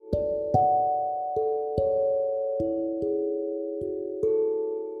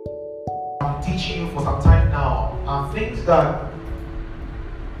for some time now are things that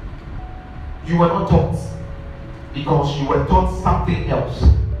you were not taught because you were taught something else.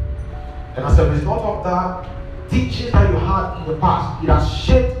 And as a result of that, teachings that you had in the past, it has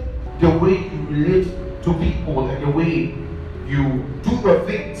shaped the way you relate to people and the way you do your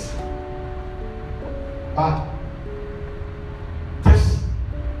things. But this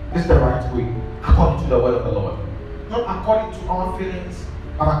is the right way, according to the word of the Lord. Not according to our feelings,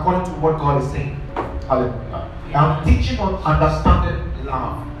 but according to what God is saying. Hallelujah. I'm teaching on understanding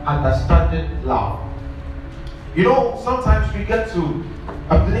love. Understanding love. You know, sometimes we get to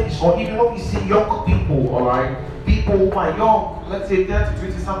a place, or even when we see young people, alright, people who are young, let's say 30,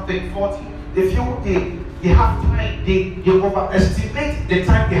 20 something, 40, they feel they have time, they overestimate the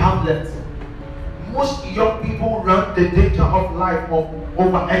time they have left. Most young people run the danger of life of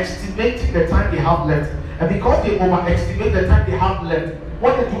overestimating the time they have left. And because they overestimate the time they have left,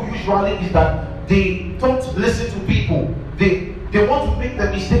 what they do usually is that they don't listen to people. They want to make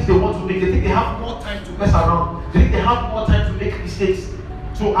the mistakes they want to make. They think they have more time to mess around. They think they have more time to make mistakes.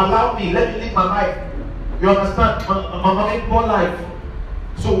 So allow me, let me live my life. You understand? My make more life.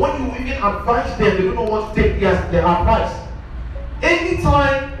 So when you even advise them, they don't want to take their advice.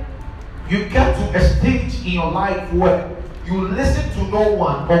 Anytime you get to a stage in your life where you listen to no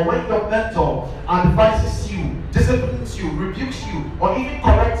one, or when your mentor advises you, disciplines you, rebukes you, or even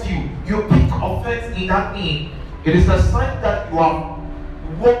corrects you, you pick offense in that name, it is a sign that you have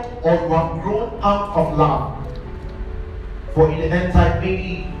walked or you have grown out of love. For in the end time,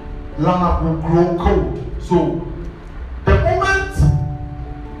 maybe love will grow cold. So the moment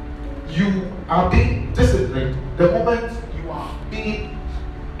you are being disciplined, the moment you are being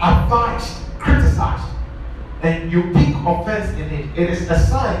advised, criticized, and you pick offense in it, it is a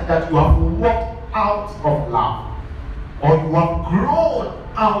sign that you have walked out of love, or you have grown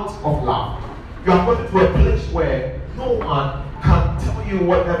out of love. You are going to a place where no one can tell you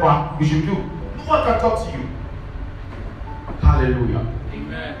whatever you should do. No one can talk to you. Hallelujah.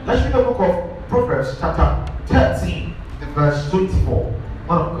 Amen. Let's read the book of Proverbs chapter 13, verse 24.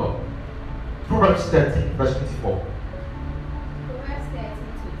 Man of God. Proverbs 13, verse 24. Proverbs 13,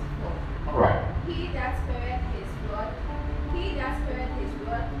 24. Alright. He that spareth his rod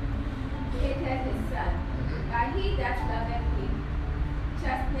hateth his son, but he that loveth him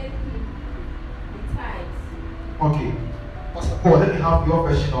chasteneth him betimes. Okay. Pastor Paul, let me have your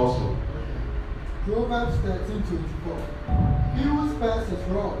version also. Proverbs 13, 24. He who spares his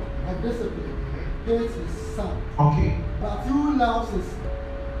rod and discipline hates his son. Okay. But he who loves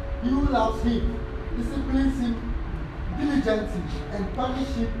him, disciplines him diligently and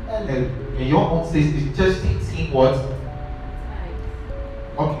punishes him early. And your own says it's just in what?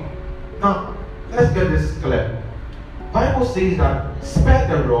 Okay. Now, let's get this clear. Bible says that spare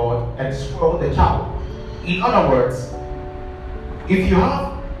the rod and spoil the child. In other words, if you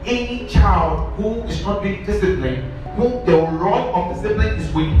have any child who is not being disciplined, whom the rod of discipline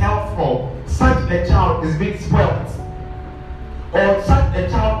is withheld from, such a child is being spoiled, or such a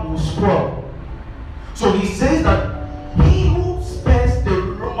child will spoil. So he says that he who spares the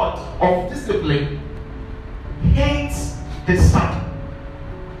rod of discipline hates his son,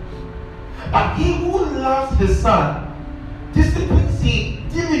 but he who loves his son disciplines him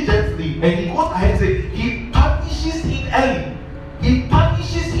diligently, and he goes ahead and says he punishes him early. He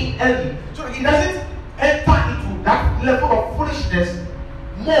punishes him early, so he doesn't enter into that level of foolishness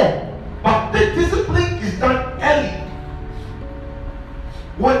more, but the discipline is done early.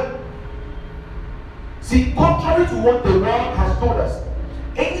 See, contrary to what the world has told us,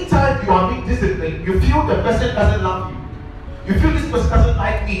 anytime you are being disciplined, you feel the person doesn't love you. You feel this person doesn't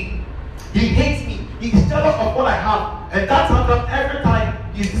like me. He hates me. He's jealous of what I have. And that's how come every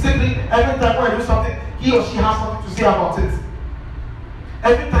time he's disciplined, every time when I do something, he or she has something to say about it.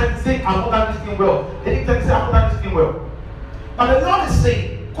 Every time he says, I'm not done this thing well. Anytime he says, I'm not done this thing well. But the Lord is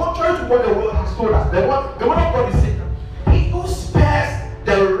saying, contrary to what the world has told us, the word of God is saying, he who spares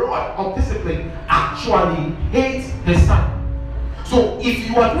the rod of discipline actually hates his son. So if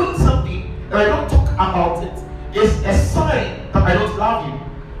you are doing something and I don't talk about it, it's a sign that I don't love you.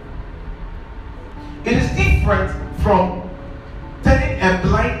 It is different from turning a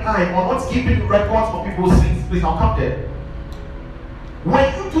blind eye or not keeping records of people's sins. Please, I'll come there.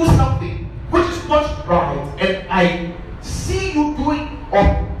 When you do something which is not right and I see you doing or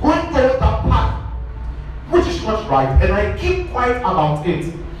going towards that path which is not right and I keep quiet about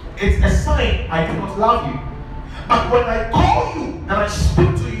it, it's a sign I do not love you. But when I call you and I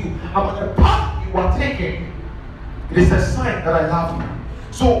speak to you about the path you are taking, it is a sign that I love you.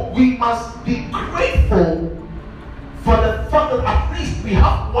 So we must be grateful for the fact that at least we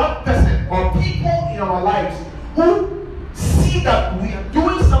have one person or people in our lives who see that we are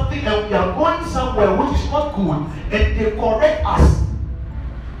doing something and we are going somewhere which is not good, and they correct us.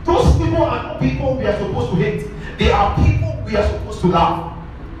 Those people are not people we are supposed to hate. They are people we are supposed to love.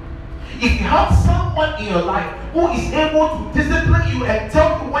 If you have someone in your life who is able to discipline you and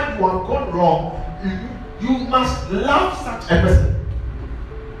tell you when you have gone wrong, you must love such a person.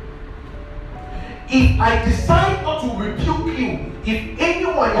 If I decide not to rebuke you, if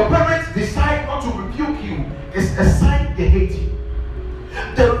anyone, your parents decide not to rebuke you, it's a sign they hate you.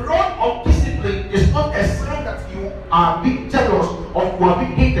 The rod of discipline is not a sign that you are being jealous or you are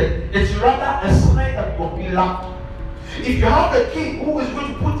being hated. It's rather a sign that you are being loved. If you have a king who is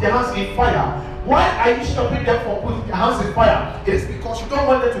going to put their hands in fire, why are you stopping them from putting their hands in fire? It is because you don't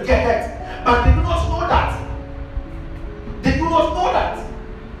want them to get hurt. But they do not know that. They do not know that.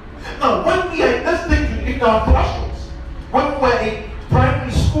 Now, when we are listening in our classrooms, when we were in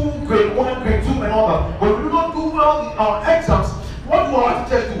primary school, grade 1, grade 2, and all that, when we do not do well in our exams, what do our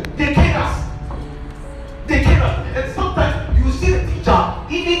teachers do? They cane us. They cane us. And sometimes you see the teacher,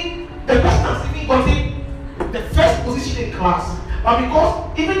 even the person has even gotten the first position in class. But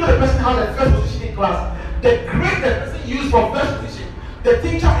because even though the person has the first position in class, the grade the person used for first position, the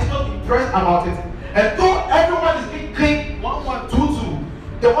teacher is not impressed about it. And though everyone is being claimed 1, 1, 2, 2,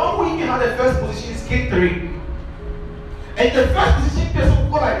 the one who even had the first position is grade 3. And the first position person will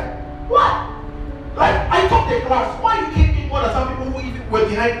go like, what? Like, I taught the class, why you keep me more than some people who even were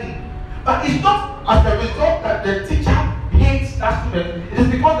behind me? But it's not as a result that the teacher hates that student. It is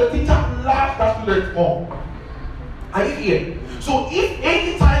because the teacher loves that student more. Are you here? So if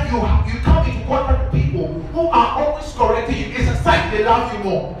anytime you come into contact with people who are always correcting you, it's a sign they love you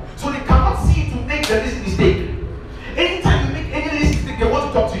more. So they cannot see you to make the least mistake. Anytime you make any least mistake, they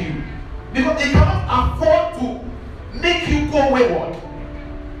want to talk to you. Because they cannot afford to make you go wayward.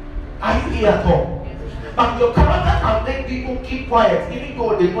 Are you here at all? But your character can make people keep quiet even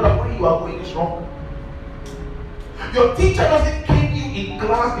though they know that what you are going is wrong. Your teacher doesn't cane you in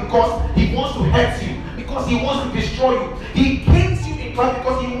class because he wants to hurt you, because he wants to destroy you. He canes you in class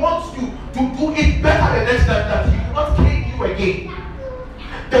because he wants you to do it better the next time, that he will not cane you again.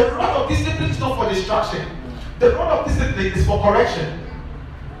 The rod of discipline is not for distraction. The rod of discipline is for correction.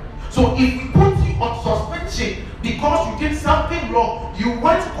 So if we put you on suspension because you did something wrong, you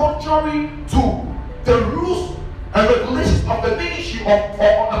went contrary to the rules and regulations of the ministry or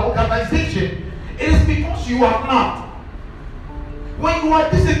an organization, it is because you are loved. When you are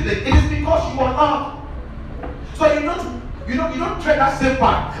disciplined, it is because you are loved. So you don't tread that same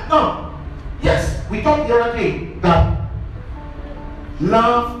path. Now, yes, we talked the other day that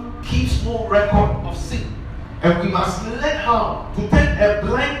love keeps no record of sin. And we must learn how to turn a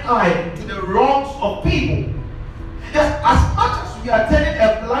blind eye to the wrongs of people. Yes, as much as we are turning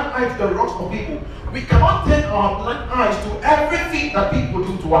a blind eye to the wrongs of people, we cannot turn our blind eyes to everything that people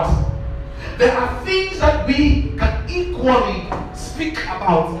do to us. There are things that we can equally speak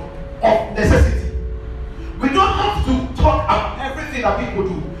about of necessity. We don't have to talk about everything that people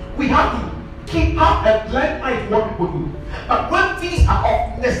do. We have to keep up a blind eye to what people do. But when things are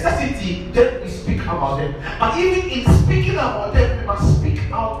of necessity, then we speak about them. But even in speaking about them, we must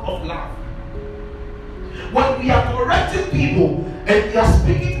speak out of love. When we are correcting people and we are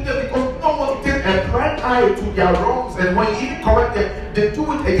speaking to them because we don't want to take a blind eye to their wrongs, and when you even correct them, they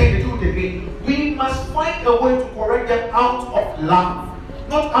do it again, they do it again. We must find a way to correct them out of love,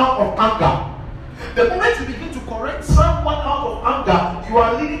 not out of anger. The moment you begin to correct someone out of anger, you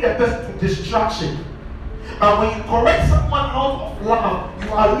are leading the person to distraction. But when you correct someone out of love,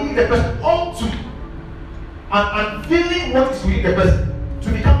 you are leading the person on to and unveiling what is within the person to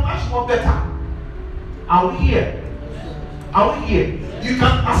become much more better. Are we here? Are we here? You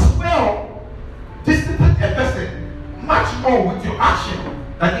can as well discipline a person much more with your action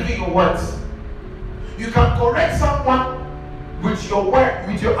than even your words. You can correct someone with your work,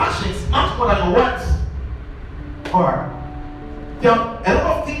 with your actions, much more than your words. Alright. There are a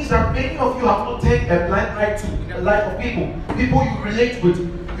lot of things that many of you have not taken a blind eye to in the life of people. People you relate with.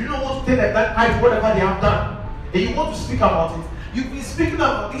 You don't want to take a blind eye to whatever they have done. And you want to speak about it. You've been speaking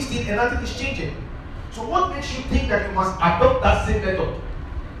about these things and nothing is changing. So what makes you think that you must adopt that same method?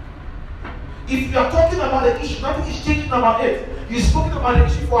 If you are talking about the issue, nothing is changing about it. You've spoken about the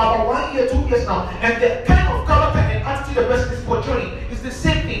issue for about 1 year, 2 years now, and the kind of character and attitude the person is portraying is the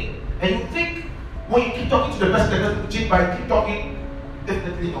same thing. And you think when you keep talking to the person, the person will change, but you keep talking,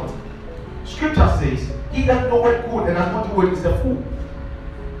 definitely not. Scripture says, he that knoweth good and has not do it is a fool.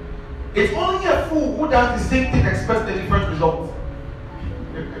 It's only a fool who does the same thing expects a different result.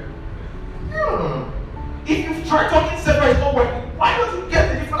 No. If you've tried talking several, it's not working, why don't you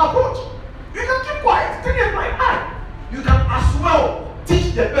get a different approach? You can keep quiet, tell your mind, you can as well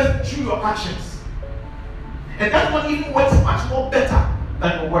teach the person through your actions. And that one even works much more better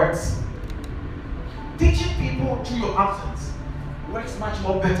than your words. Teaching people through your actions works much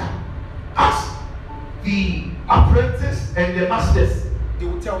more better. Ask the apprentice and the masters, they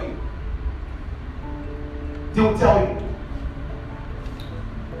will tell you. They will tell you.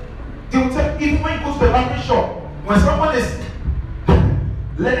 They will tell you, even when you go to the barber shop, when someone is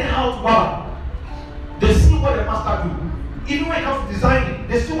learning how to barber, they see what the master do. Even when it comes to designing,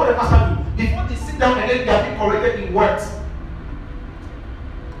 they see what the master do. Before they sit down and then they are being corrected in words.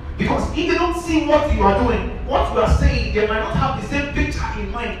 Because if they don't see what you are doing, what you are saying, they might not have the same picture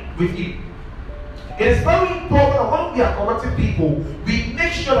in mind with you. It is very important that when we are correcting people, we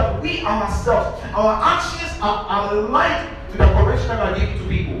make sure that we ourselves, our actions are aligned to the correction that we are giving to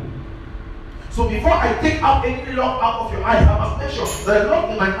people. So before I take out any log out of your eyes, I must make sure that the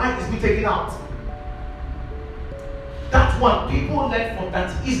log in my eye is being taken out. That one, people learn from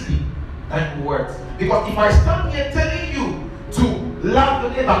that easily than words. Because if I stand here telling you to love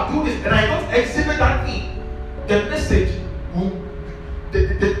your neighbor, do this, and I don't exhibit that thing, the message will,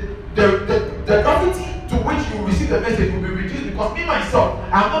 the gravity to which you receive the message will be reduced, because me myself,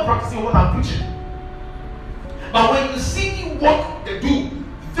 I'm not practicing what I'm preaching. But when you see me walk the do,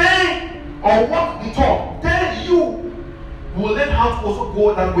 then, or walk the talk, then you will learn how to also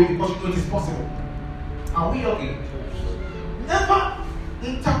go that way, because you know it is possible. Are we okay? Never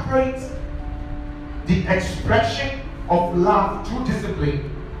interpret the expression of love through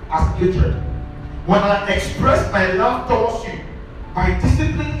discipline as hatred. When I express my love towards you by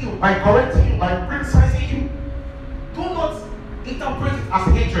disciplining you, by correcting you, by criticizing you, do not interpret it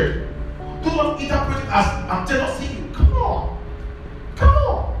as hatred. Do not interpret it as I'm jealousy you. Come on. Come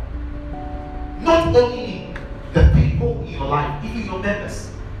on. Not only me, the people in your life, even your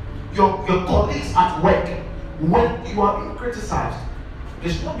members, your colleagues at work, when you are being criticized,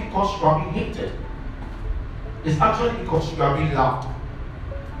 it's not because you are being hated. It's actually because you are being loved.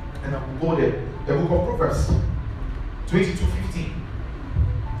 And I will go there. The book of Proverbs 22:15.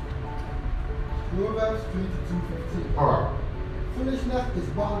 Proverbs 22:15. Alright. Foolishness is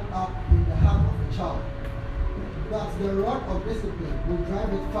bound up in the heart of a child, but the rod of discipline will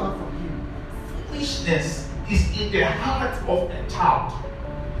drive it far from him. Foolishness is in the heart of a child,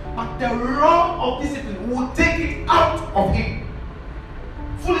 but the rod of discipline will take it out of him.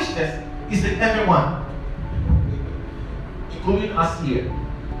 Foolishness is in everyone, including us here.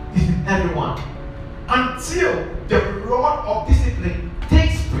 Is in everyone. Until the rod of discipline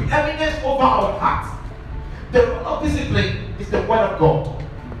takes preeminence over our hearts. The rod of discipline is the word of God.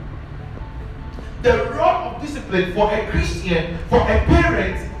 The rod of discipline for a Christian, for a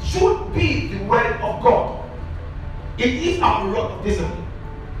parent, should be the word of God. It is our rod of discipline.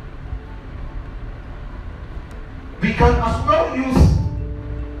 We can as well use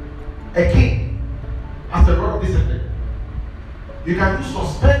a king as a rod of discipline. You can use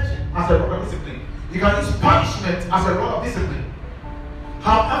suspension as a rod of discipline. You can use punishment as a rod of discipline.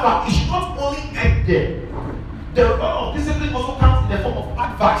 However, it should not only end there. The rod of discipline also comes in the form of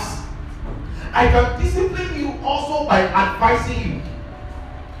advice. I can discipline you also by advising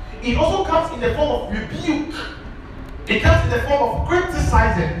you. It also comes in the form of rebuke. It comes in the form of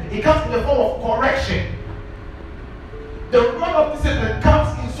criticizing. It comes in the form of correction. The rod of discipline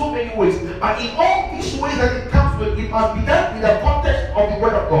comes in so many ways, but in all these ways that it comes with, it must be done in the context of the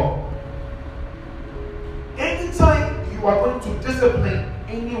word of God. Anytime you are going to discipline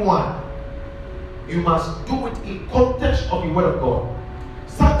anyone, you must do it in context of the word of God,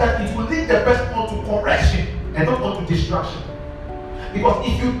 so that it will lead the person on to correction and not on to distraction. Because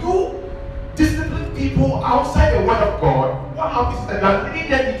if you do discipline people outside the word of God, what happens is that you are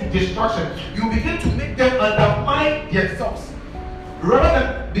leading them into distraction. You begin to make them undermine themselves rather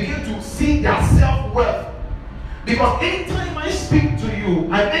than begin to see their self-worth. Because anytime I speak to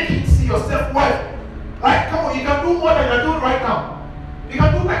you, I make you see your self-worth. Like, come on, you can do more than you're doing right now. You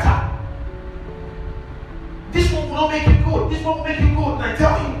can do better. This one will not make you good. This one will make you good, and I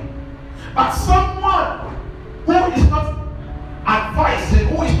tell you. But someone who is not advising,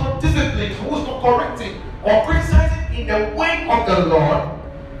 who is not disciplining, who is not correcting or criticizing in the way of the Lord,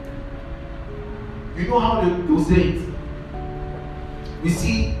 you know how they say it. We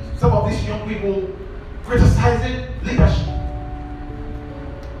see some of these young people criticizing leadership.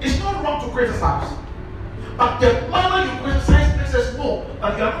 It's not wrong to criticize, but the manner you criticize makes us know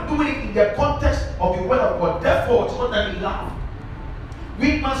that you are not doing it in the context of the word of God. Therefore, it's not that in love.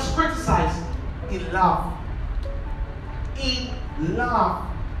 We must criticize in love. In love.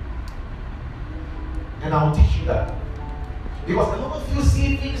 And I'll teach you that. Because a lot of you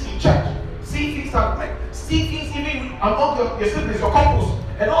see things in church, see things at work, see things even among your siblings, your couples,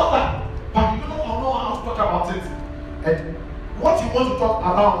 and all that. But you don't know how to talk about it. And what you want to talk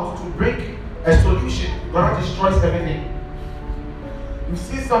about is to bring a solution that destroys everything. You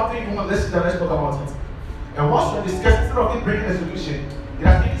see something, you want to listen, let's talk about it. And once you discuss, instead of it bringing a solution, it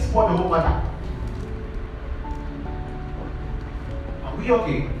has even spoiled the whole matter. Are we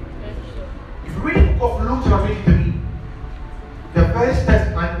okay? If you read the book of Luke chapter 23, the verse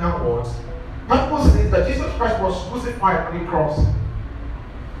 39 onwards, Bible says that Jesus Christ was crucified on the cross.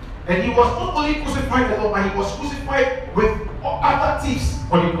 And he was not only crucified alone, but he was crucified with other thieves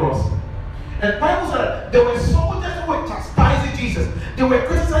on the cross. And the Bible said that there were soldiers who were chastising Jesus. They were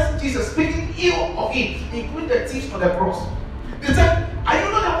criticizing Jesus, speaking ill of him, including the thieves on the cross. They said, are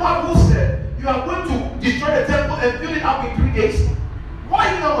you not the one who said you are going to destroy the temple and build it up in 3 days? Why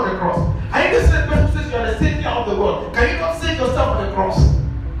are you not on the cross? Are you the same person who says you are the savior of the world? Can you not save yourself on the cross?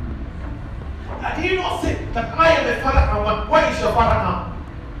 And did you not say that I am the Father and one? Where is your Father now?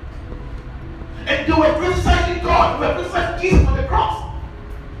 And they were criticizing God, they were criticizing Jesus on the cross.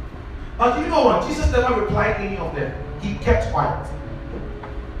 But you know what? Jesus never replied any of them. He kept quiet.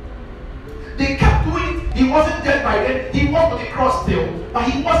 They kept doing it. He wasn't dead by then. He walked on the cross still. But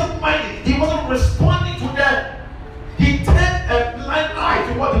he wasn't minding. He wasn't responding to them. He turned a blind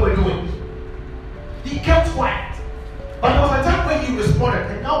eye to what they were doing. He kept quiet. But there was a time when he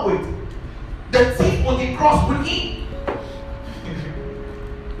responded. And now wait. The thief on the cross with him.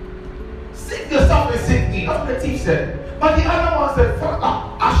 Save yourself and save me. That's what the thief said. But the other one said,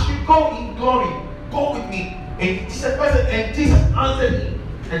 Father, I should go in glory. Go with me. And Jesus answered him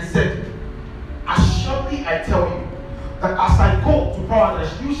and said, assuredly I tell you that as I go to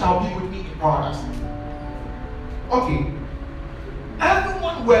paradise, you shall be with me in paradise. Okay.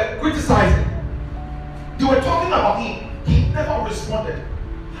 Everyone were criticizing. They were talking about him. He never responded.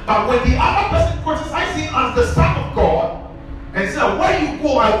 But when the other person criticized him as the Son of God and said, where you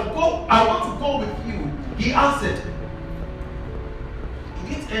go, I will go, I want to go with you, he answered.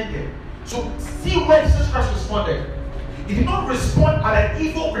 He didn't end there. So see where Jesus Christ responded. He did not respond at an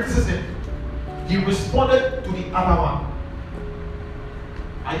evil criticism. He responded to the other one.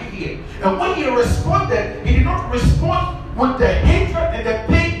 Are you here? And when he responded, he did not respond with the hatred and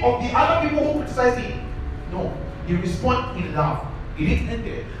the pain of the other people who criticized him. No, he responded in love. He didn't end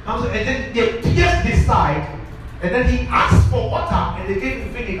there. And then they pierced his side, and then he asked for water, and they gave him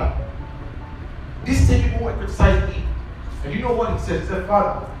vinegar. These same people were criticizing him. And you know what he said? He said,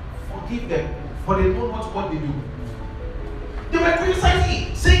 Father, forgive them, for they know not what they do. They were criticizing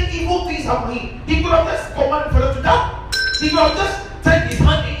him, saying evil things about him. He could have just commanded for them to die. He could have just taken his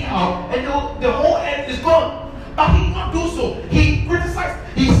hand anyhow, and the whole end is gone. But he did not do so. He criticized.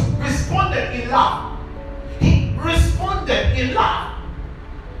 He responded in love. He responded in love.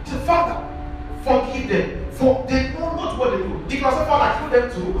 He said, Father, forgive them, for they know not what they do. Because the Father killed them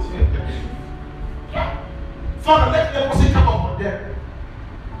too. Yeah. Father, let the person come upon them.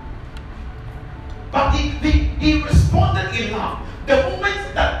 But he responded in love. The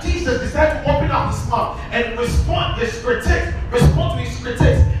moment that Jesus decided to open up his mouth and respond to his critics,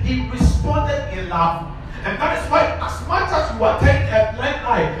 he responded in love. And that is why, as much as you are turning a blind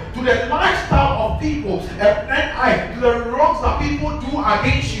eye to the lifestyle of people, a blind eye to the wrongs that people do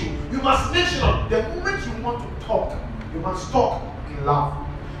against you, you must make sure the moment you want to talk, you must talk in love.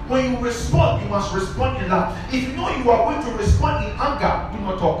 When you respond, you must respond in love. If you know you are going to respond in anger, do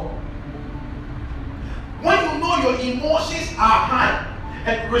not talk. When you know your emotions are high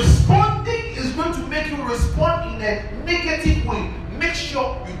and responding is going to make you respond in a negative way, make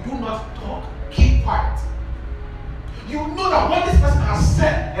sure you do not talk. Keep quiet. You know that what this person has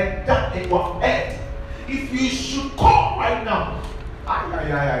said and done and you have heard. If you should call right now,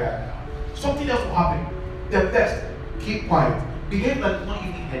 something else will happen. The best, keep quiet. Behave like you not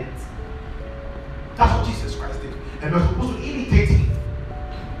even heard it. That's what Jesus Christ did. And we're supposed to imitate him.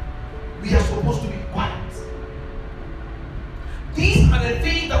 We are supposed to be quiet. These are the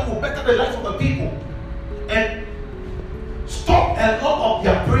things that will better the lives of the people and stop a lot of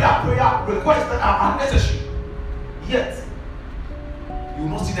their prayer requests that are unnecessary. Yet, you will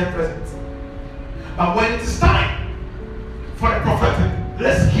not see them present. But when it is time for the prophetic,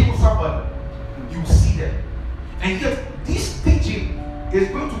 let's heal somebody, you will see them. And yet, this teaching is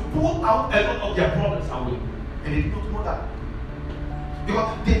going to pull out a lot of their problems away. And they do not know that.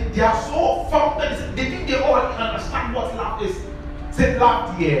 Because they are so founded, they think they already understand what love is. Say,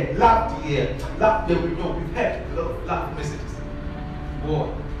 love the air, love the air, love the air. We know we've heard a lot of love messages.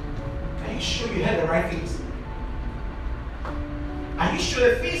 Boy, are you sure you heard the right things? Are you sure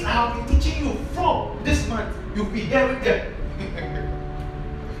the things I have been teaching you from this month, you'll be hearing them?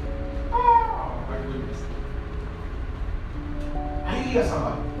 Oh my goodness. Are you here,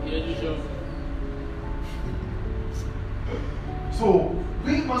 somebody? Yeah, sure. So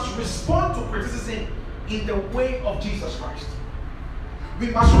we must respond to criticism in the way of Jesus Christ. We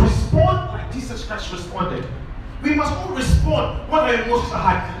must respond like Jesus Christ responded. We must not respond when our emotions are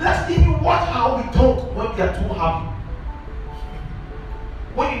high. Let's even watch how we talk when we are too happy.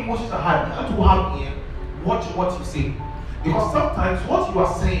 When emotions are high, we are too happy. Watch what you say. Because sometimes what you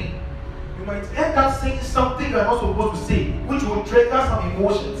are saying, you might end up saying something you are not supposed to say, which will trigger some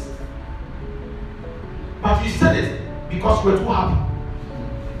emotions. But you said it because you were too happy.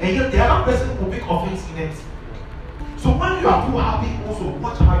 And yet the other person will make offense in it. So when you are too happy, also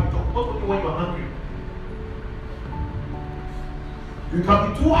watch how you talk, not only when you are hungry. You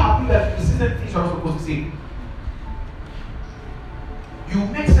can be too happy that you say certain things you are not supposed to say. You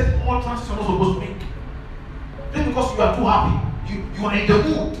make certain utterances you are not supposed to make. Just because you are too happy, you are in the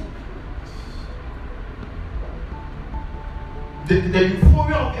mood. The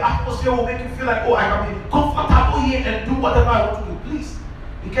euphoria of the atmosphere will make you feel like, oh, I can be comfortable here and do whatever I want to do. Please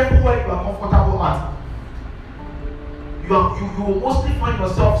be careful where you are comfortable at. You will mostly find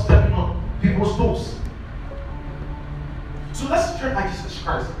yourself stepping on people's toes. So let's treat like Jesus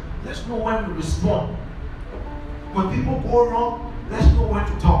Christ. Let's know when we respond. When people go wrong, let's know when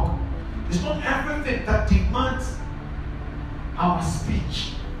to talk. It's not everything that demands our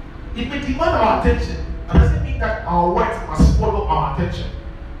speech. It may demand our attention. That doesn't mean that our words must follow our attention.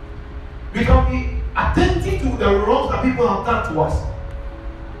 We can be attentive to the wrongs that people have done to us.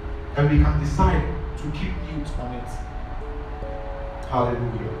 And we can decide to keep mute on it.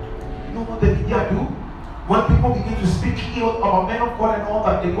 Hallelujah. You know what the media do? When people begin to speak ill about men of God and all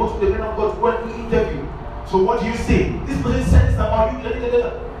that, they go to the men of God to go and do interview. So what do you say? This person said this about you,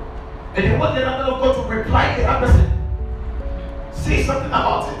 and they want the man of God to reply to that person. Say something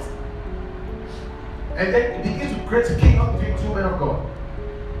about it. And then it begins to create chaos between two men of God.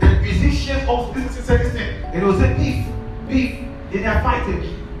 The musicians also this thing, and they will say beef, then they are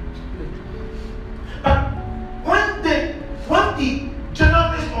fighting. But when the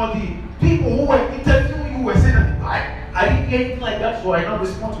journalists or the people who were interviewing you were saying that I didn't hear anything like that, so I don't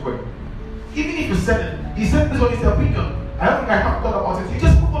respond to it. Even if you said it, he said this on his opinion. I don't think I have thought about it. You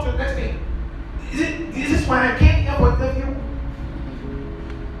just move on to the next thing. Is this why I came here for interview?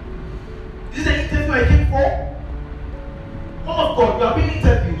 Is this the interview I came for? Oh of God, you are being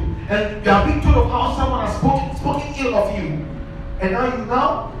interviewed and you are being told of how someone has spoken ill of you. And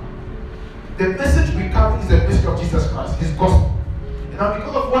now the message we carry is the message of Jesus Christ, his gospel. And now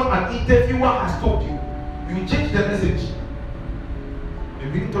because of what an interviewer has told you, you change the message.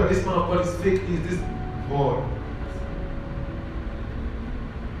 And being told this man of God is fake, is this boy.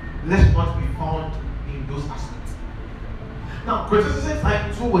 Let's not be found in those aspects. Now, criticism are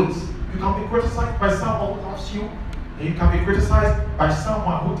in two ways. You can be criticized by someone who loves you, and you can be criticized by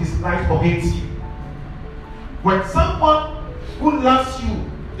someone who dislikes or hates you. When someone who loves you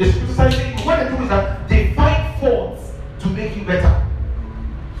is criticizing you, what they do is that they find faults to make you better.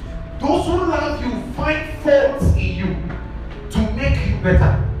 Those who love you find faults in you to make you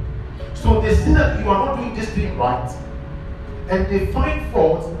better. So they see that you are not doing this thing right, and they find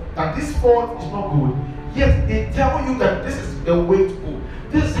fault that this fault is not good. Yet they tell you that this is the way to go.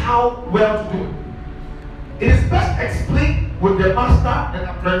 This is how well to do it. It is best explained with the master and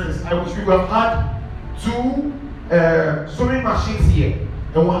apprentice. I wish we would have had two sewing machines here,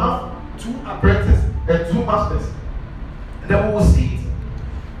 and we'll have two apprentices and two masters, and then we will see it.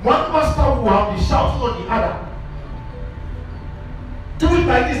 One master will have been shouting on the other. Do it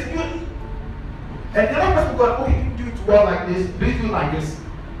like this, do it. And the other person will go, okay, you do it well like this, please do it like this.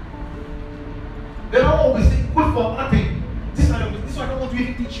 They don't always say, good for nothing. This one I don't want to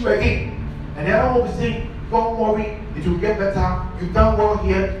even teach you again. And they don't always say, don't worry, it will get better. You've done well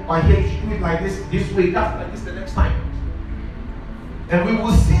here, but here you should do it like this way, that's like this the next time. And we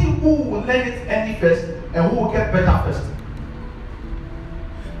will see who will learn it early first and who will get better first.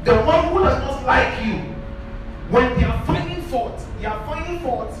 The one who does not like you, when they are finding fault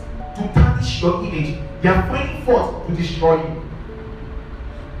to tarnish your image. They are finding fault to destroy you.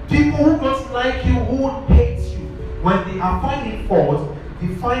 People who don't like you, who hate you, when they are finding fault, they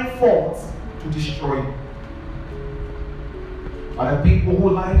find faults to destroy you. But the people who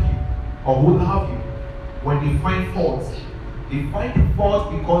like you or who love you, when they find faults, they find the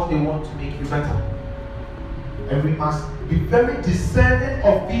faults because they want to make you better. And we must be very discerning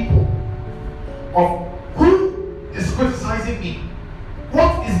of people, of who is criticizing me,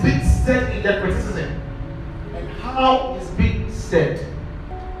 what is being said in their criticism, and how is being said said?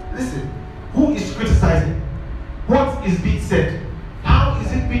 Listen, who is criticizing? What is being said? How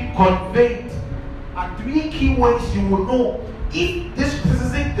is it being conveyed? Are three key ways you will know if this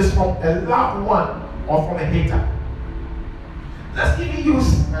criticism is from a loved one or from a hater. Let's even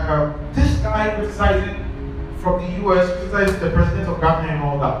use this guy criticizing from the US, criticizing the president of Ghana and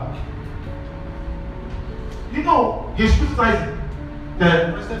all that. You know, he's criticizing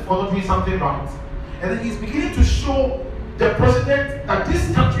the president for not doing something right. And then he's beginning to show the president that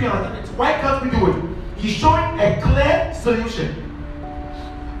this country has done it. Why can't we do it? He's showing a clear solution.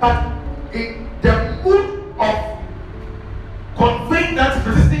 But in the mood of conveying that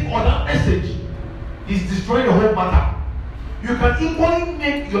criticism or that message, he's destroying the whole matter. You can equally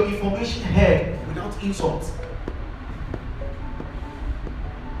make your information heard without insult.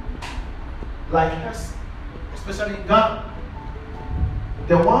 Like us, especially in Ghana,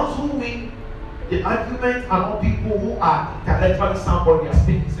 the ones who win the argument are not people who are intellectually sound or they are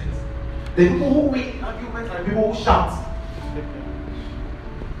speaking sense. The people who win the argument are people who shout.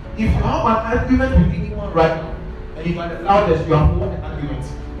 If you have an argument with anyone right now, and you are the loudest, you have won the argument.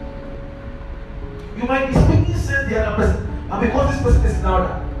 You might be speaking sense the other person, and because this person is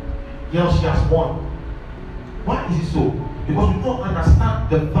louder, he or she has won. Why is it so? Because we don't understand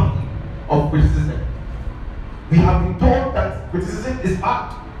the value of criticism. We have been told that criticism is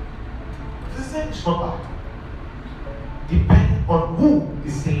bad. Criticism is not bad. Depending on who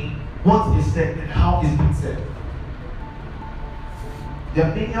is saying, what is said, and how it's being said. There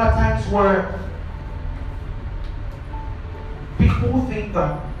are many other times where people think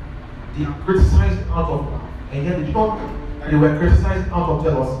that they are criticizing out of love, and yet they don't know that they were criticizing out of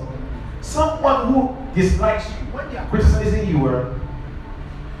jealousy. Someone who dislikes you, when they are criticizing you,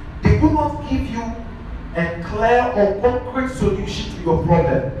 they do not give you a clear or concrete solution to your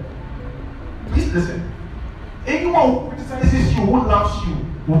problem. Please listen. Anyone who criticizes you, who loves you,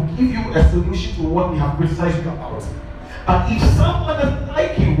 will give you a solution to what they have criticized you about. But if someone doesn't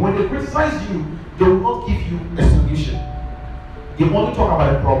like you, when they criticize you, they will not give you a solution. They only talk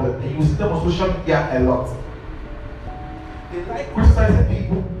about a problem, and you see them on social media a lot. They like criticizing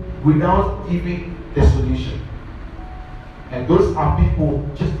people without giving the solution. And those are people,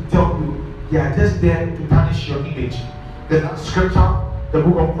 just to tell you, they are just there to tarnish your image. The scripture, the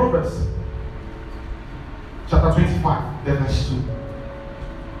book of Proverbs, chapter 25, verse 2.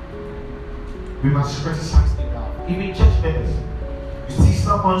 We must criticize them now. Even church members. You see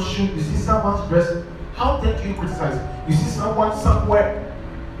someone's shoe, you see someone's dress, how dare you criticize? You see someone somewhere,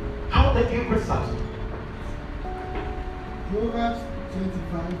 how dare you criticize? Proverbs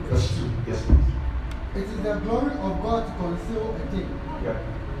 25, Verse 2, yes please. It is the glory of God to conceal a thing, Yeah.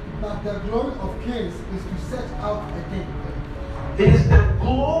 but the glory of kings is to set out a thing. It is the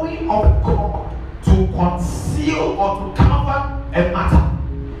glory of God to conceal or to cover a matter.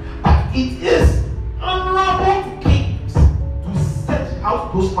 But it is honorable to kings to set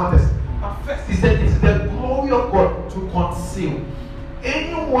out those matters. But first, he said it is the glory of God to conceal.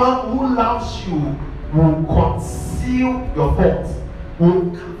 Anyone who loves you will conceal your faults,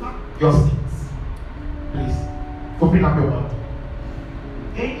 will cover your sins. Please, open up your mouth.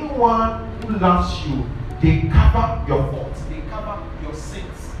 Anyone who loves you, they cover your faults, they cover your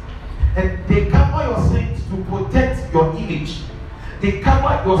sins. And they cover your sins to protect your image. They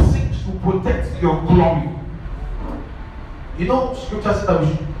cover your sins to protect your glory. You know, scripture says that we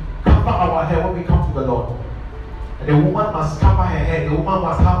should cover our hair when we come to the Lord. And the woman must cover her hair, the woman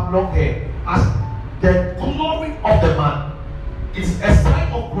must have long hair. As the glory of the man. It's a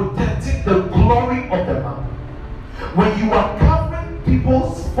sign of protecting the glory of the man. When you are covering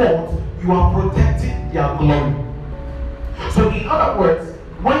people's faults, you are protecting their glory. So in other words,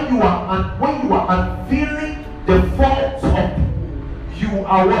 when you are unveiling the faults of people, you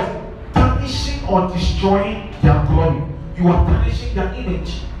are what? Tarnishing or destroying their glory. You are tarnishing their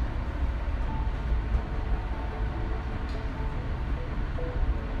image.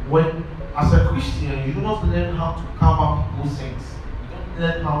 When, as a Christian, you do not learn how to cover people's sins, you don't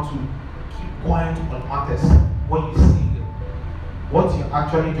learn how to keep quiet on matters when you see them, what you're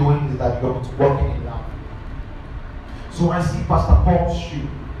actually doing is that you're walking in love. So I see Pastor Paul's shoe.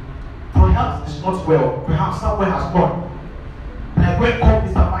 Perhaps it's not well, perhaps somewhere has gone. And I go and call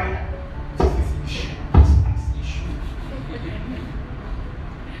Mr. Miner. This is the issue. This is the issue.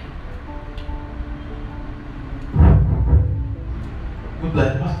 You're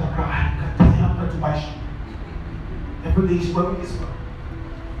like, Pastor, I can't help to buy shoe. Every day he's wearing this one.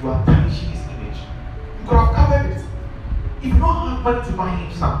 You are tarnishing his image. You could have covered it. If you don't have money to buy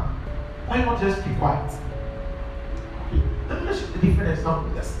him some, why not just keep quiet? Okay. Let me show you the different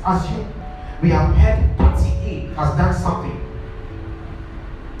example. Let's assume we have heard party A has done something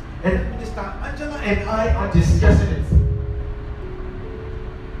And then Minister Angela and I are discussing it.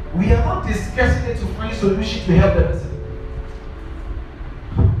 We are not discussing it to find solution to help the person.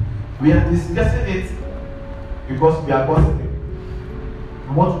 We are discussing it because we are gossiping.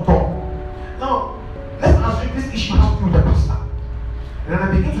 We want to talk. Now, let's assume this issue has to do with the pastor. And then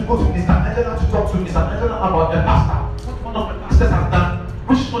I begin to go to Mr. Angela to talk to Mr. Angela about the pastor. What one of the pastors has done,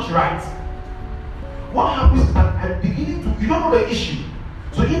 which is not right. What happens is that I'm beginning to, you don't know the issue.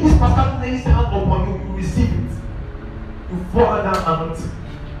 So if this pastor lays hands upon you, you receive it. You fall under anointing.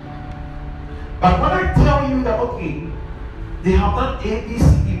 But when I tell you that, okay, they have done A, B, C,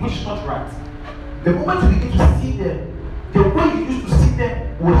 D, which is not right, the moment you begin to see them, the way you used to see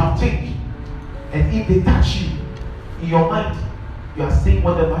them will have changed. And if they touch you, in your mind, you are saying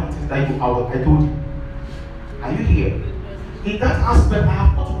whatever it is that I told you. Are you here? In that aspect, I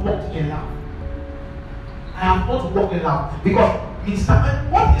have not walked in love. I have not walked in love. Because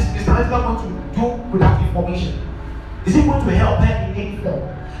what is Mr. Angela going to do with that information? Is he going to help her in any form?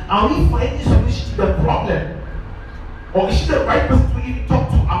 Are we finding solution to the problem? Or is she the right person to even talk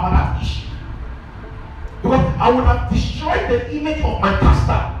to about that issue? Because I would have destroyed the image of my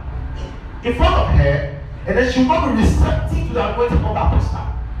pastor in front of her, and then she will not be receptive to the anointing of that pastor.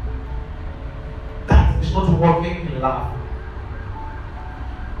 That is not working in love.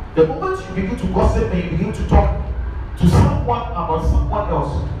 The moment you begin to gossip and you begin to talk to someone about someone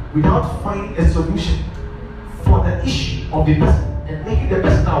else without finding a solution for the issue of the person and making the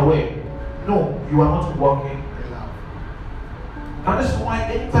person aware, no, you are not working in love. That is why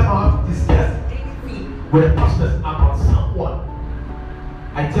anytime I have to discuss anything with the pastors about someone,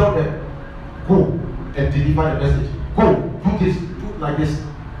 I tell them, go and deliver the message. Go, do this, do it like this.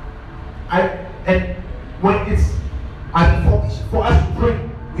 And when it's an information for us to pray,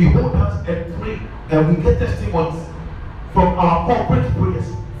 we hold hands and pray, and we get testimonies from our corporate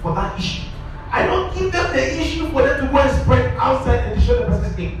prayers for that issue. I don't give them the issue for them to go and spread outside and destroy the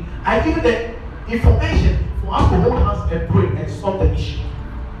person's name. I give them the information for us to hold hands and pray and solve the issue.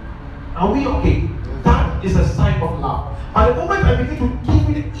 Are we okay? That is a sign of love. But the moment I begin to give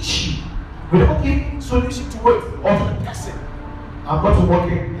you the issue without giving solution to it or to the person, I'm not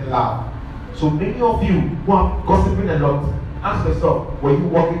working in love. So many of you who are gossiping a lot, ask yourself, were you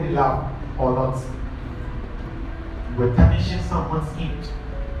walking in love or not? You were tarnishing someone's image.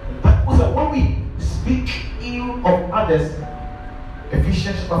 That was when we speak ill of others,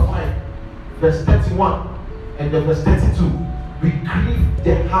 Ephesians chapter 5, verse 31 and the verse 32, we grieve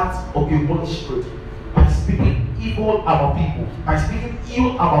the heart of the Holy Spirit by speaking evil about people. By speaking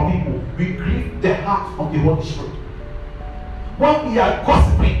ill about people, we grieve the heart of the Holy Spirit. When we are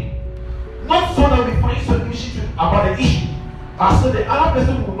gossiping, not so that we find solution about the issue, but so the other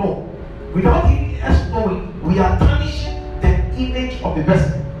person will know, without even us knowing, we are tarnishing the image of the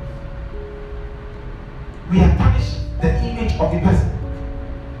person. We are tarnishing the image of the person.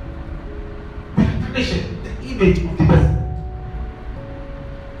 We are tarnishing the image of the person.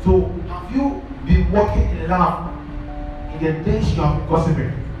 So, have you been walking in love in the days you have been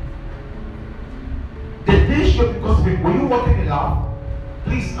gossiping? The days you have been gossiping, were you walking in love?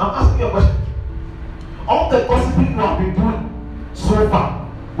 Please, I'm asking you a question. All the gossiping you have been doing so far,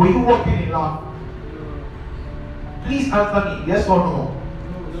 were you walking in love? Please answer me, yes or no?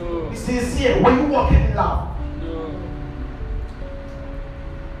 No. Be sincere, were you walking in love? No.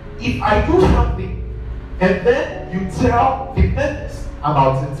 If I do something and then you tell the members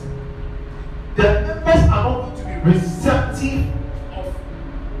about it, the members are not going to be receptive of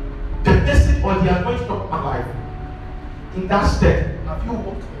the message or the anointing of my life. In that state, have you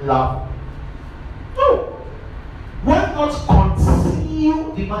walked in love? No. Why not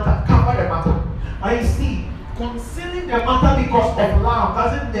conceal the matter, cover the matter? I see, concealing the matter because of love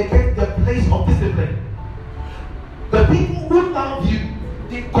doesn't negate the place of discipline. The people who love you,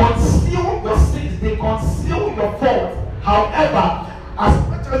 they conceal your sins, they conceal your faults. However, as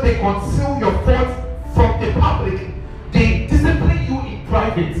much as they conceal your faults from the public, they discipline you in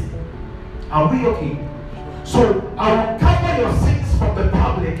private. Are we okay? So I will cover your sins from the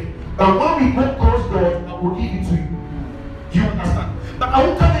public, but when we go close doors, I will give it to you. You understand? But I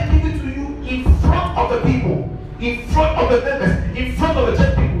will come and give it to you in front of the people, in front of the members, in front of the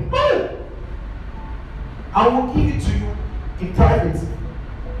church people. No! I will give it to you in private.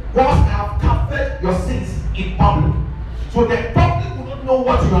 Whilst I have covered your sins in public. So the public will not know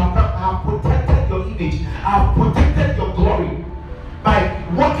what you have done. I have protected your image. I have protected your glory by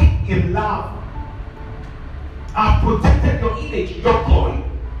walking in love. I have protected your image, your glory.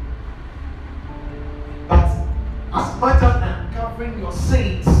 But as much as I am covering your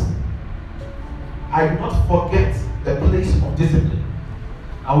sins, I will not forget the place of discipline.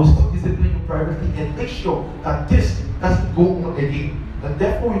 I will still discipline you privately and make sure that this doesn't go on again. And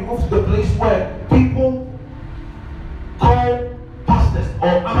therefore, we move to the place where people call pastors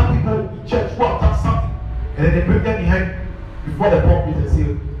or other people in church who have done something, and then they bring them behind before the pulpit and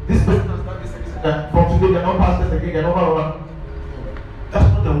say, this person has done this and this and that. From today, they're not pastors again, they're not blah, blah, blah. That's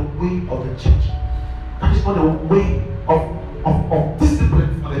not the way of the church. That is not the way of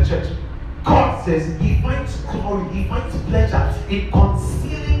discipline for the church. God says He finds glory, He finds pleasure in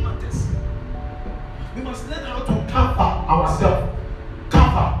concealing matters. We must learn how to cover ourselves.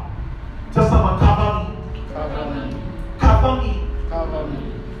 Cover. Tell someone, cover me. Cover me. Cover me. Cover me.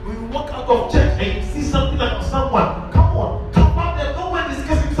 When you walk out of church and you see something like someone, come on, cover them. Don't go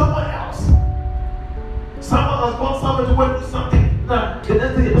discussing someone else. Someone has gone somewhere to go and do something. Now, the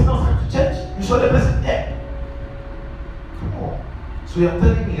next day the person was coming to church. You saw the person there. Come on. So you're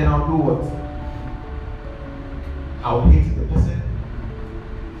telling me, and I'll do what? I'll hate the person.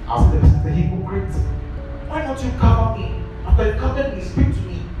 I'll say the person is a hypocrite. Why don't you cover me? After you covered me, speak to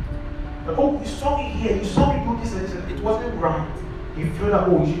me. But, oh, you saw me here, you saw me do this and this, and it wasn't right. You feel like,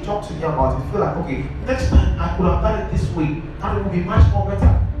 oh, you should talk to me about it. You feel like, okay, next time I could have done it this way, and it would be much more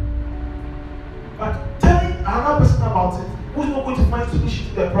better. But telling another person about it, who's not going to find solution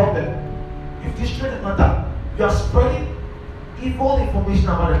to the problem? You've destroyed the matter. You are spreading evil information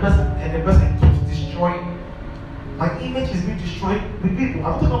about the person, and the person keeps destroying. My image is being destroyed with people.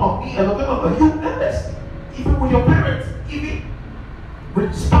 I'm talking about me, and I'm talking about you, others. Even with your parents, even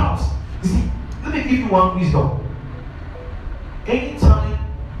with spouse. You see, let me give you one wisdom. Anytime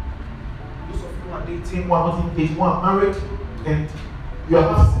those of you who are dating, who are not engaged, who are married, and you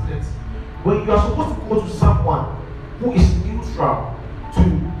have siblings, when you are supposed to go to someone who is neutral to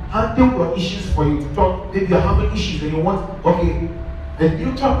handle your issues for you, to talk, maybe you're having issues and you want, okay, a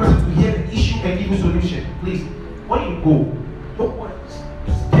neutral person to hear the issue and give you a solution. Please, when you go, don't worry,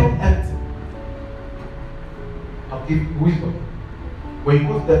 spill everything. I'll give you wisdom. When you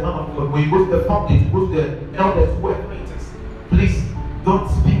go to the man of God, when you go to the family, you go to the elders, whoever it is, please don't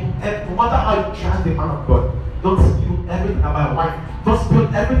spill no matter how you trust the man of God, don't spill everything about your wife, don't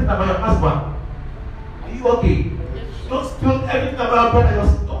spill everything about your husband. Are you okay? Don't spill everything about your brother,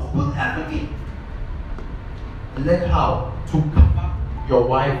 don't spill everything. Learn how to cover your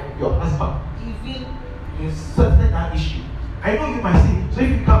wife, your husband, even in certain that issue. I know you might say, so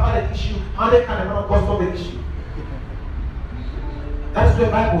if you cover the issue, how they can never solve the issue? That's where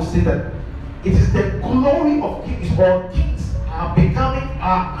the Bible says that it is the glory of kings, or kings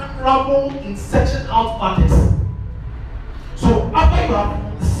are unraveled in searching out matters. So after you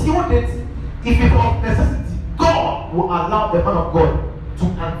have sealed it, if it is of necessity, God will allow the man of God to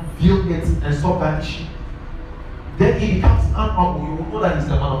unveil it and solve that issue. Then he becomes unhumble. You will know that he's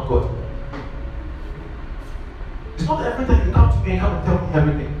the man of God. It's not every time you come to me and come and tell me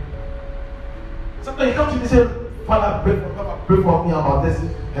everything. Sometimes you come to me and say, Father, pray for me about this.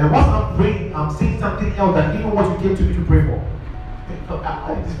 And once I'm praying, I'm saying something else than even what you came to me to pray for.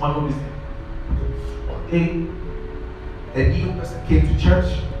 This man know this thing. One day, a new person came to church,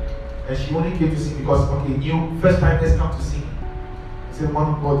 and she only came to see because, okay, new first time let's come to see me. He said,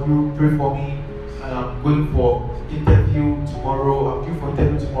 "Man of God, you pray for me. And I'm going for interview tomorrow. I'm due for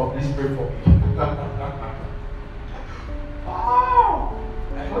interview tomorrow. Please pray for me." Wow!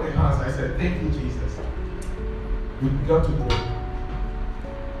 I held the hands. I said, "Thank you, Jesus." We began to pray.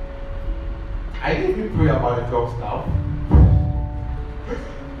 I didn't even pray about the job stuff.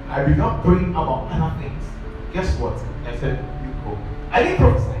 I began praying about other things. Guess what? I said, "You go." I didn't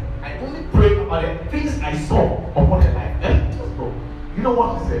prophesy. I only prayed about the things I saw upon her life. And just go. You know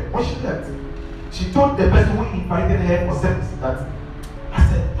what she said? When she left, she told the person who invited her for service that I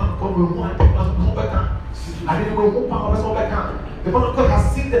said, "Man of God, we want to come back." I didn't know who power was back. The man of God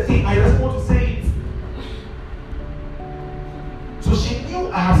has seen the thing. I just want to say it. So she knew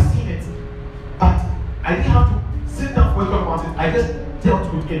I had seen it, but I didn't have to sit down for a talk about it. I just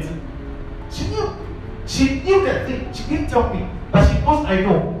dealt with it. She knew. She knew that thing. She didn't tell me, but she knows I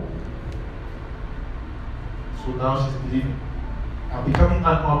know. So now she's believing. I'm becoming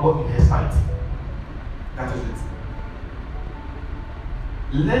unhonorable in her sight. That is it.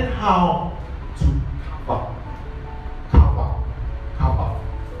 Learn how to cover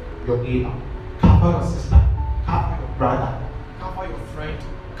your neighbor, cover your sister, cover your brother, cover your friend,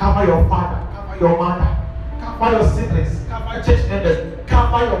 cover your father, cover your mother, cover your siblings, cover church members,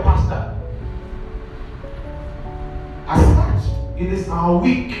 cover your pastor. As such, it is our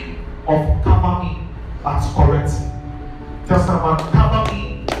week of cover me that's correct. Tell someone, cover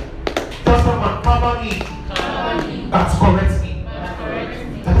me. Tell someone, cover me. That's correct me.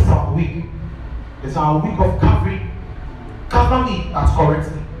 That is our week. It's our week of covering cover me, that's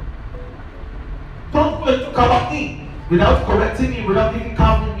correct me. Don't go to cover me without correcting me, without even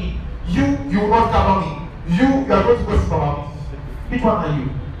covering me. You will not cover me. You are going to go to cover me. Which one are you?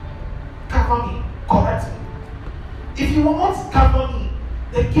 Cover me, correct me. If you will not cover me,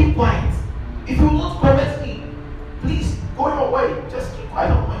 then keep quiet. If you will not correct me, please go your way. Just keep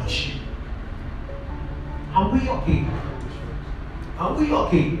quiet on my issue. Are we okay? Are we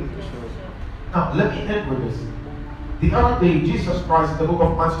okay? Now, let me end with this. The other day, Jesus Christ, in the book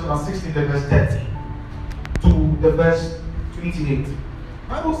of Matthew, chapter 16, the verse 30 to the verse 28. The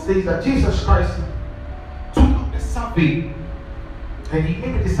Bible says that Jesus Christ took a survey and he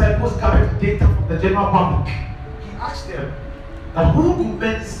made the disciples gather data from the general public. He asked them, that who do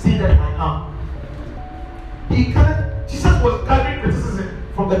men say that I am? Jesus was gathering criticism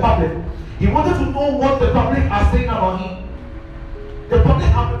from the public. He wanted to know what the public are saying about him. The public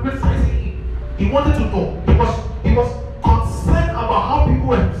have been criticizing him. He wanted to know because he was concerned about how people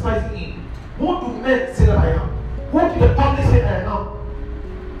were criticizing him. Who do men say that I am? Who do the public say I am?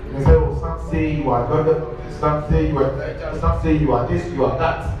 And they said, oh, some say you are God, some say you are Elijah, some say you are this, you are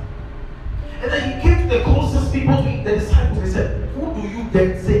that. And then he came to the closest people to him, the disciples. He said, who do you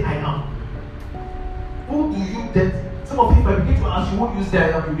then say I am? Who do you then? Some of you, if I begin to ask you, who do you say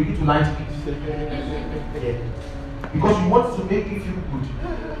I am? You begin to lie to me. Yeah. Because you want to make me feel good.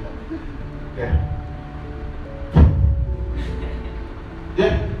 Yeah.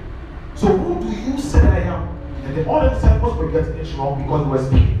 Yeah. So who do you say I am? And the other disciples were getting it wrong because they were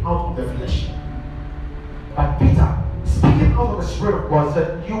speaking out of the flesh. But Peter, speaking out of the Spirit of God,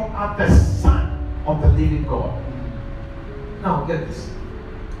 said, you are the Son of the living God. Now get this.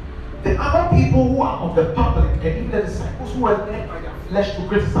 The other people who are of the public and even the disciples who were led by their flesh to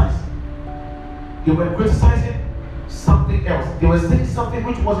criticize, they were criticizing something else. They were saying something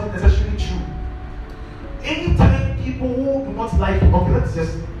which wasn't necessarily true. Anytime people who do not like it, okay, let's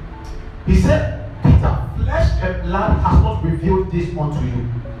just, he said, Peter, flesh and blood has not revealed this unto you.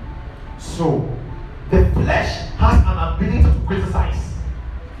 So, the flesh has an ability to criticize.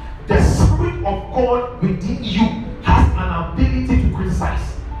 The Spirit of God within you has an ability to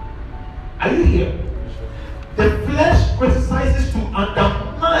criticize. Are you here? The flesh criticizes to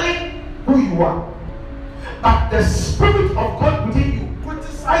undermine who you are. But the Spirit of God within you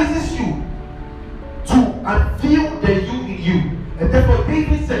criticizes you to unveil the you in you. And therefore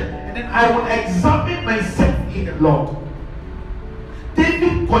David said, and then I will examine myself in the Lord.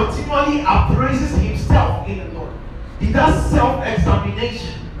 David continually appraises himself in the Lord. He does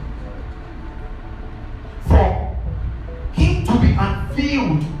self-examination for him to be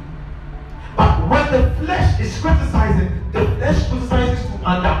unveiled. But when the flesh is criticizing, the flesh criticizes to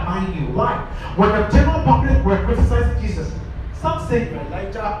undermine you. Why? When the general public were criticizing Jesus, some say you are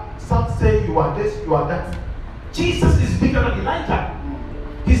Elijah, some say you are this, you are that. Jesus is bigger than Elijah.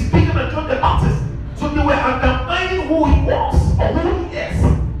 He's bigger than John the Baptist. So they were undermining who he was or who he is.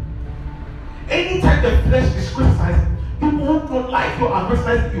 Anytime the flesh is criticizing, people who don't like you are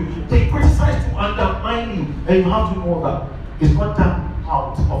criticizing you. They criticize to undermine you. And you have to know that it's not done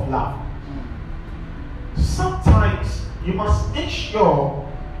out of love. Sometimes you must make sure,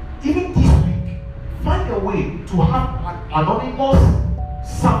 even this week, find a way to have an anonymous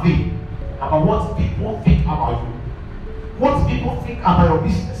survey about what people think about you, what people think about your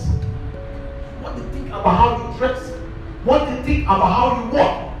business, what they think about how you dress, what they think about how you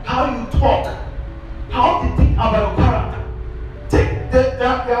walk, how you talk, how they think about your character.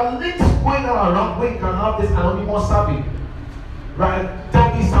 There are links going around where you can have this anonymous survey. Right?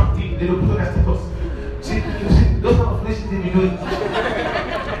 Tell me something, they will put on their status. See, those kind of places they be doing.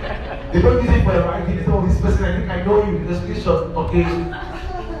 They don't use it for the right thing. They say, oh, this person, I think I know you. The screenshot, okay.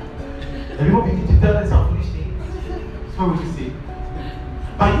 And people begin to tell them some foolish things. That's what we say.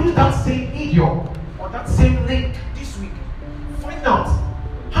 But use that same medium or that same link this week. Find out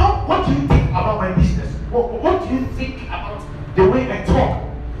what do you think about my business? What do you think about the way I talk?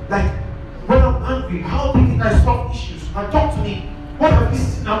 Like when I'm angry, how do you think I solve issues? And talk to me. What have you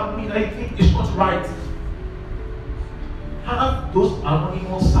seen about me that I think is not right? Have those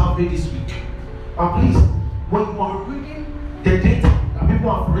anonymous survey this week. But please, when you are reading the data that people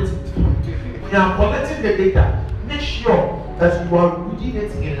have written, when you are collecting the data, make sure that you are reading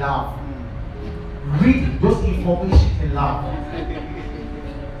it in love. Read those information in love.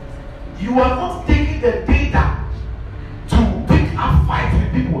 You are not taking the data to pick up fight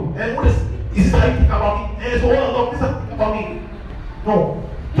with people. And what is this how you think about me? And it's all about this how you think about me. No.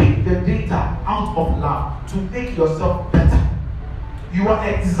 Take the data out of love to make yourself better. You are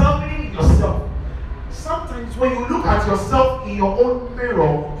examining yourself. Sometimes when you look at yourself in your own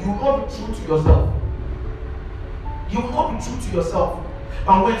mirror, you will not be true to yourself. You will not be true to yourself.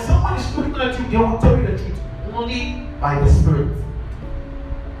 But when someone is looking at you, they will tell you the truth only by the Spirit.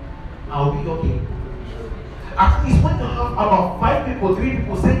 I'll be okay. At least when you have about 5 people, 3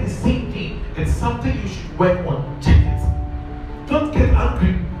 people saying the same thing, it's something you should work on. Check it. Don't get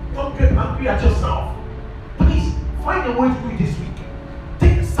angry. Don't get angry at yourself. Please find a way to do it this week.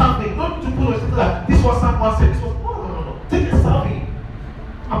 Take a survey. Don't to put yourself like this was someone said. This was no. Take a survey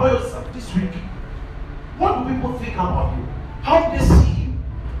about yourself this week. What do people think about you? How do they see you?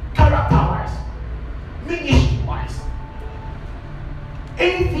 Character-wise, ministry-wise,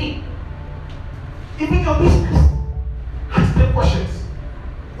 anything, even your business. Ask them questions.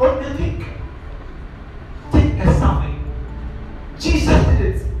 What do they think? Take a survey. Jesus did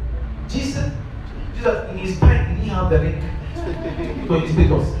it. Jesus in his time, he didn't have the link to his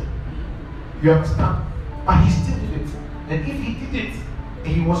status. You understand? But he still did it. And if he did it, and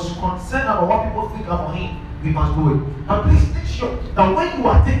he was concerned about what people think about him, we must do it. But please make sure that when you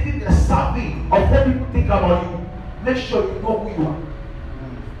are taking a survey of what people think about you, make sure you know who you are.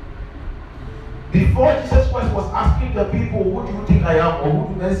 Before Jesus Christ was asking the people, who do you think I am, or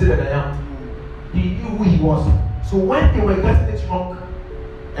who do men say that I am, he knew who he was. So when they were getting it wrong,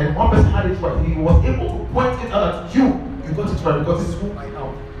 and one person had it right, he was able to point it out at you got it right because this is who I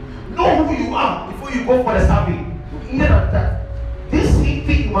am. Know who you are before you go for the survey. Either that this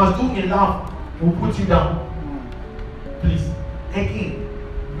thing you must do in love will put you down. Please, again,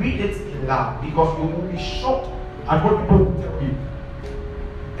 read it in love because you will be shocked at what people will tell you.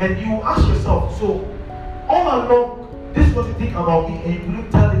 And you will ask yourself, so all along, this is what you think about me, and you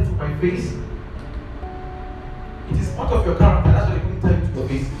couldn't tell it to my face. It is part of your character, that's why you couldn't tell it to your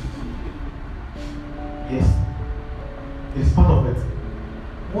face. Yes, it is part of it.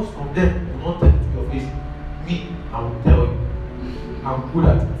 Most of them will not tell it to your face. Me, I will tell you. I'm good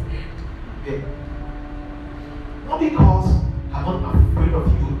at it. Yeah. Not because I'm not afraid of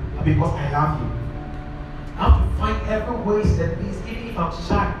you, but because I love you. I have to find every way that means, even if I'm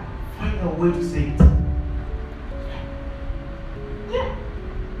shy, find a way to say it. Yeah.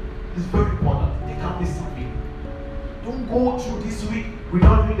 It's very important. Take out this survey. Don't go through this week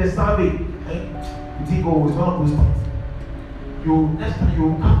without doing the survey. You think, oh, it's one of those things. Next time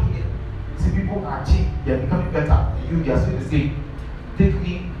you come here, see people are cheap, they are becoming better, and you just say the same. Take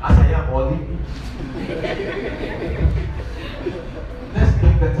me as I am or leave me. Let's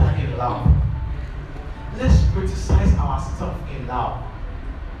get better in love. Let's criticize ourselves in love.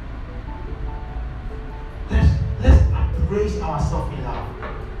 Let's embrace ourselves in love.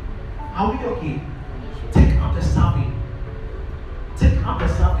 Are we okay? Take out the survey. Take out the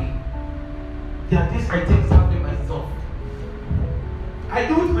survey. There are days I take survey myself. I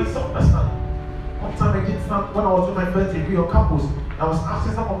do it myself personally. One time I did some when I was doing my first degree on campus. I was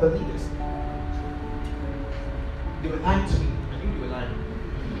asking some of the leaders. They were lying to me. I knew they were lying.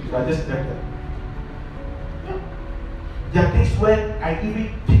 So I just left them. Yeah. There are days where I even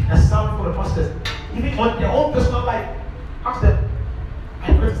pick a survey for the pastors. Even on their own personal life. Ask them.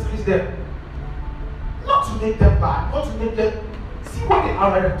 I criticize them. Not to make them bad, not to make them see what they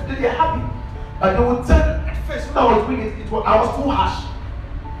are right now. Today they are happy. But they would tell them at first when I was doing it, I was too harsh.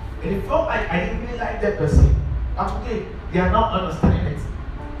 And it felt like I didn't really like that person. But today, they are now understanding it.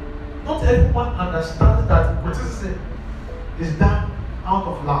 Not everyone understands that criticism is done out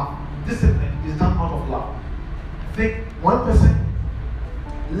of love. Discipline is done out of love. I think one person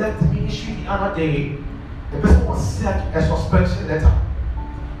left the ministry the other day. The person was sent a suspension letter.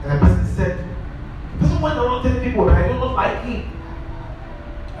 And the person said, the person went around telling people that I do not like him.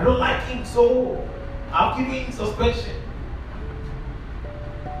 I don't like him, so I'm giving him suspension.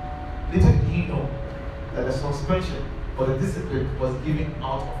 Little did he know that the suspension or the discipline was given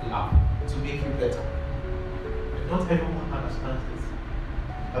out of love to make you better. And not everyone understands this.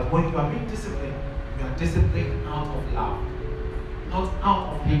 But when you are being disciplined, you are disciplined out of love, not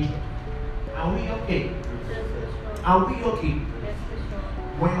out of hatred. Are we okay? Are we okay?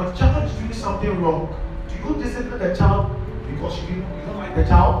 When your child is doing something wrong, do you discipline the child because you don't like the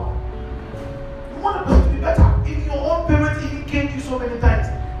child? You want the person to be better. If your own parents even came to you so many times,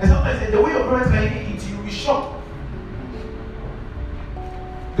 and sometimes the way your parents can even eat you, you'll be shocked.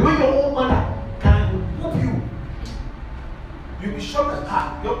 The way your own mother can whoop you, you'll be shocked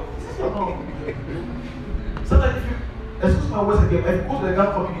that this is your mom. Sometimes if you, excuse my words again, if you go to the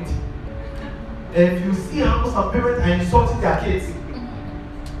Ghana community, and if you see how some parents are insulting their kids,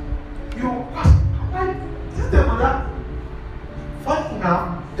 you ask, why? Is the mother? Funny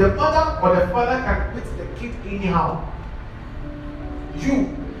enough, the mother or the father can beat the kid anyhow.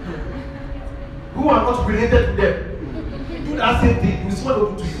 You, who are not related to them, do that same thing. You see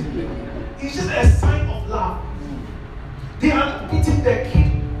what they do to you. It's just a sign of love. They are beating the kid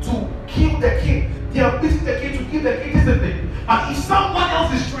to kill the kid. They are beating the kid to kill the kid. This is the thing. And if someone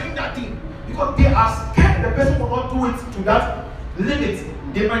else is trying that thing, because they are scared the person will not do it to that limit,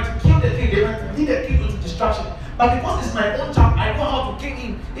 they might kill the kid, they might lead the kid into distraction. But because it's my own child, I know how to kill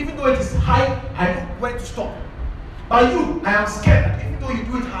him. Even though it is high, I know where to stop. But you, I am scared that even though you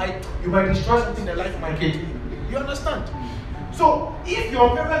do it high, you might destroy something in the life of my kid. You understand? So, if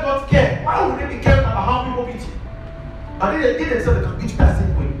your parents don't care, why would they be caring about how people beat you? And they themselves they can beat you that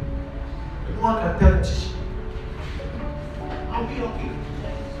same way. No one can tell them, I'll be okay.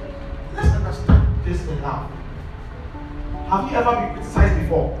 Let's understand this in love. Have you ever been criticized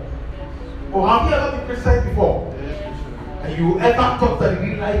before? Or have you ever been criticized before? And you ever thought that you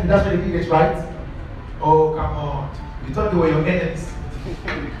didn't like it, that's why they did it, right? Oh, come on. You thought they were your enemies.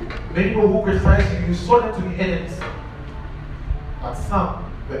 Many people who criticized you, you saw them to be enemies. But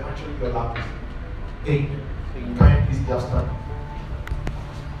some were actually your lovers. Amen. Can you please just stand?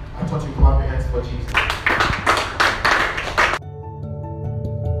 I thought you clap your hands for Jesus.